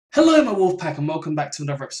Hello my Wolfpack and welcome back to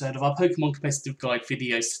another episode of our Pokemon Competitive Guide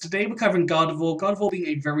videos. Today we're covering Gardevoir. Gardevoir being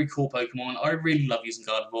a very cool Pokemon. I really love using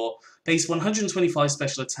Gardevoir. Base 125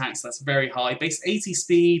 special attacks, that's very high. Base 80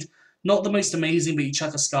 speed, not the most amazing, but you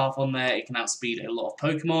chuck a Scarf on there, it can outspeed a lot of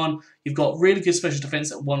Pokemon. You've got really good special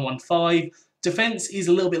defense at 115. Defense is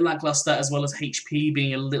a little bit lackluster as well as HP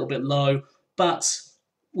being a little bit low, but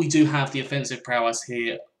we do have the offensive prowess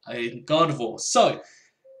here in Gardevoir. So,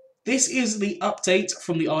 this is the update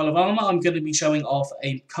from the Isle of Armor. I'm going to be showing off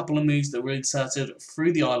a couple of moves that were inserted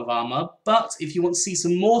through the Isle of Armor, but if you want to see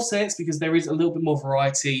some more sets, because there is a little bit more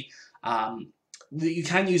variety that you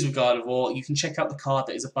can use with Gardevoir, you can check out the card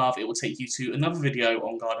that is above. It will take you to another video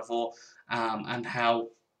on Gardevoir and how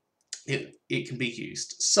it can be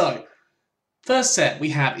used. So, first set we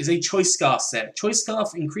have is a Choice Scarf set. Choice Scarf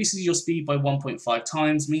increases your speed by 1.5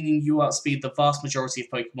 times, meaning you outspeed the vast majority of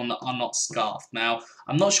Pokemon that are not Scarfed. Now,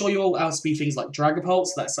 I'm not sure you'll outspeed things like Dragapult,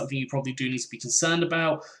 so that's something you probably do need to be concerned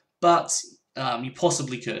about, but you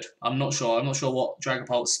possibly could. I'm not sure. I'm not sure what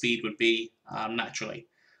Dragapult's speed would be naturally.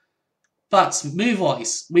 But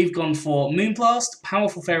move-wise, we've gone for Moonblast,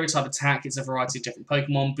 powerful fairy type attack. It's a variety of different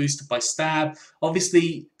Pokemon, boosted by Stab.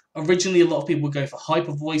 Obviously, originally a lot of people would go for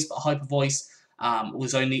Hyper Voice, but Hyper Voice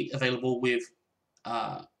was only available with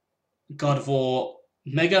Gardevoir,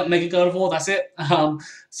 Mega Gardevoir, that's it.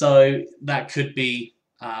 So that could be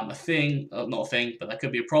a thing, not a thing, but that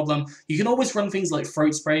could be a problem. You can always run things like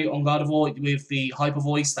Throat Spray on Gardevoir with the Hyper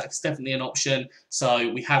Voice, that's definitely an option. So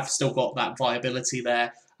we have still got that viability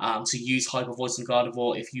there to use Hyper Voice on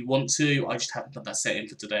Gardevoir if you want to. I just haven't put that set in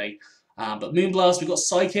for today. But Moonblast, we've got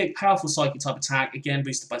Psychic, powerful Psychic type attack, again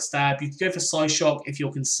boosted by Stab. You can go for Psyshock if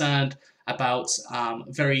you're concerned about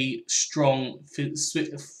very strong,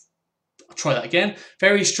 try that again,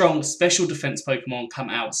 very strong special defense Pokemon come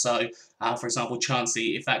out. So, for example,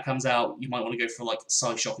 Chansey, if that comes out, you might want to go for like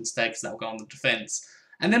Psyshock instead because that will go on the defense.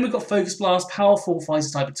 And then we've got Focus Blast, powerful Fire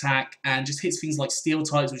type attack, and just hits things like Steel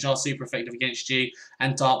types, which are super effective against you,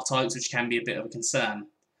 and Dark types, which can be a bit of a concern.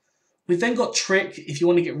 We've then got Trick, if you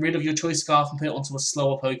want to get rid of your Choice Scarf and put it onto a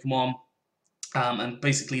slower Pokemon, and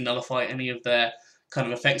basically nullify any of their kind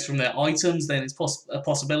of effects from their items, then it's a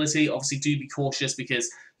possibility. Obviously, do be cautious because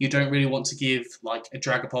you don't really want to give like a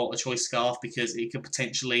Dragapult a Choice Scarf because it could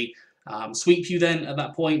potentially sweep you then at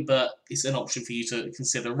that point, but it's an option for you to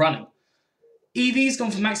consider running. EV's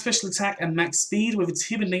gone for max special attack and max speed with a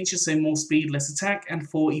timid nature, so more speed, less attack, and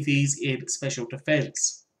 4 EVs in special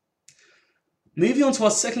defense. Moving on to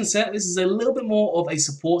our second set, this is a little bit more of a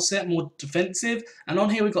support set, more defensive, and on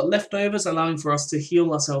here we've got leftovers allowing for us to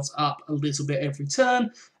heal ourselves up a little bit every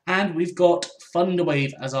turn, and we've got Thunder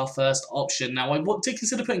Wave as our first option. Now I did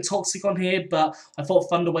consider putting Toxic on here, but I thought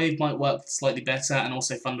Thunder Wave might work slightly better, and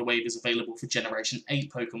also Thunder Wave is available for Generation 8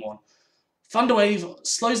 Pokemon. Thunder Wave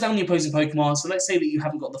slows down the opposing Pokemon, so let's say that you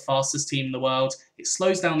haven't got the fastest team in the world, it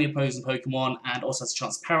slows down the opposing Pokemon and also has a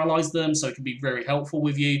chance to paralyze them, so it can be very helpful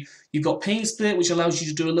with you. You've got Pain Split, which allows you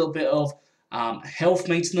to do a little bit of health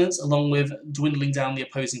maintenance along with dwindling down the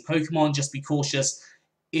opposing Pokemon. Just be cautious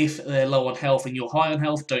if they're low on health and you're high on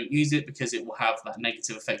health, don't use it because it will have that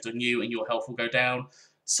negative effect on you and your health will go down.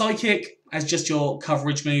 Psychic, as just your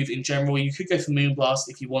coverage move in general, you could go for Moonblast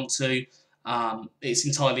if you want to. It's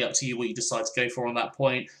entirely up to you what you decide to go for on that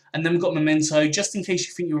point. And then we've got Memento, just in case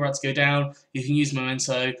you think you're about to go down, you can use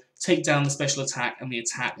Memento, take down the special attack and the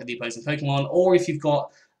attack of the opposing Pokemon, or if you've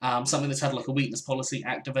got something that's had like a weakness policy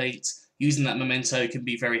activate, using that Memento can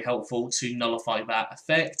be very helpful to nullify that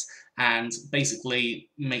effect and basically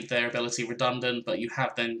make their ability redundant, but you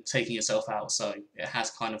have then taken yourself out, so it has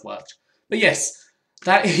kind of worked. But yes,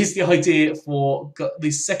 that is the idea for the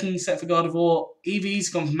second set for Gardevoir. EV's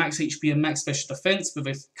gone for max HP and max special defense with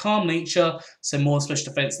a calm nature, so more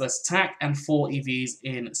special defense, less attack, and 4 EVs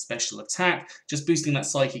in special attack, just boosting that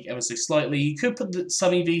Psychic ever so slightly. You could put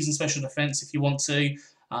some EVs in special defense if you want to,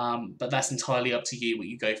 but that's entirely up to you what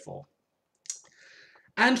you go for.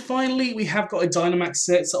 And finally, we have got a Dynamax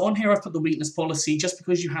set. So on here I've put the weakness policy just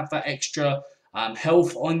because you have that extra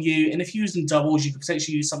health on you, and if you use them doubles, you could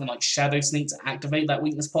potentially use something like Shadow Sneak to activate that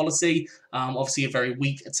weakness policy. Obviously a very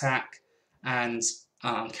weak attack, and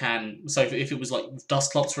so if it was like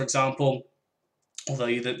Dusclops, for example, although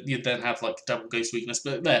you'd then have like double ghost weakness,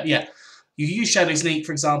 but there, yeah. You use Shadow Sneak,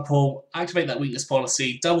 for example, activate that weakness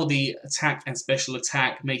policy, double the attack and special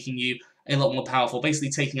attack, making you a lot more powerful, basically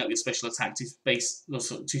taking up your special attack to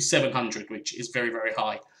 700, which is very, very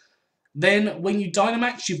high. Then, when you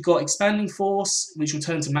Dynamax, you've got Expanding Force, which will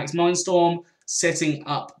turn to Max Mindstorm, setting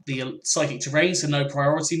up the Psychic Terrain, so no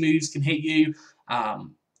priority moves can hit you.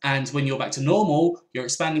 And when you're back to normal, your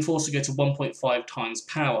Expanding Force will go to 1.5 times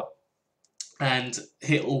power. and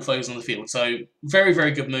hit all foes on the field. So very,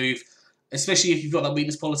 very good move, especially if you've got that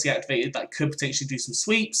weakness policy activated that could potentially do some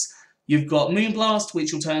sweeps. You've got Moonblast,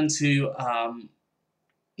 which will turn to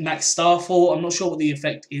Max Starfall. I'm not sure what the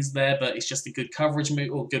effect is there, but it's just a good coverage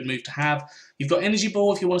move or good move to have. You've got Energy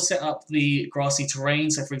Ball if you want to set up the grassy terrain.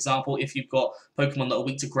 So, for example, if you've got Pokemon that are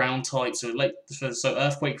weak to ground types, so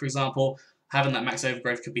Earthquake, for example, having that Max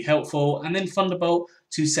Overgrowth could be helpful. And then Thunderbolt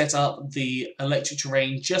to set up the electric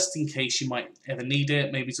terrain just in case you might ever need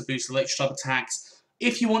it, maybe to boost electric type attacks.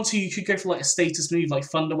 If you want to, you could go for like a status move like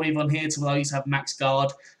Thunder Wave on here to allow you to have Max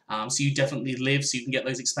Guard, so you definitely live, so you can get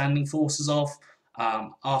those expanding forces off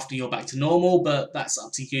after you're back to normal, but that's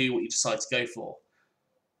up to you what you decide to go for.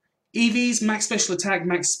 EVs, max special attack,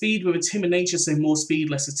 max speed with a timid nature, so more speed,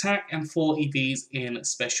 less attack, and 4 EVs in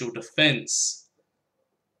special defense.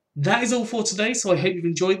 That is all for today, so I hope you've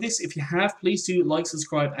enjoyed this. If you have, please do like,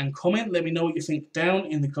 subscribe, and comment. Let me know what you think down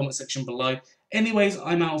in the comment section below. Anyways,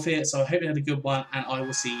 I'm out of here, so I hope you had a good one, and I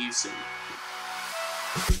will see you soon.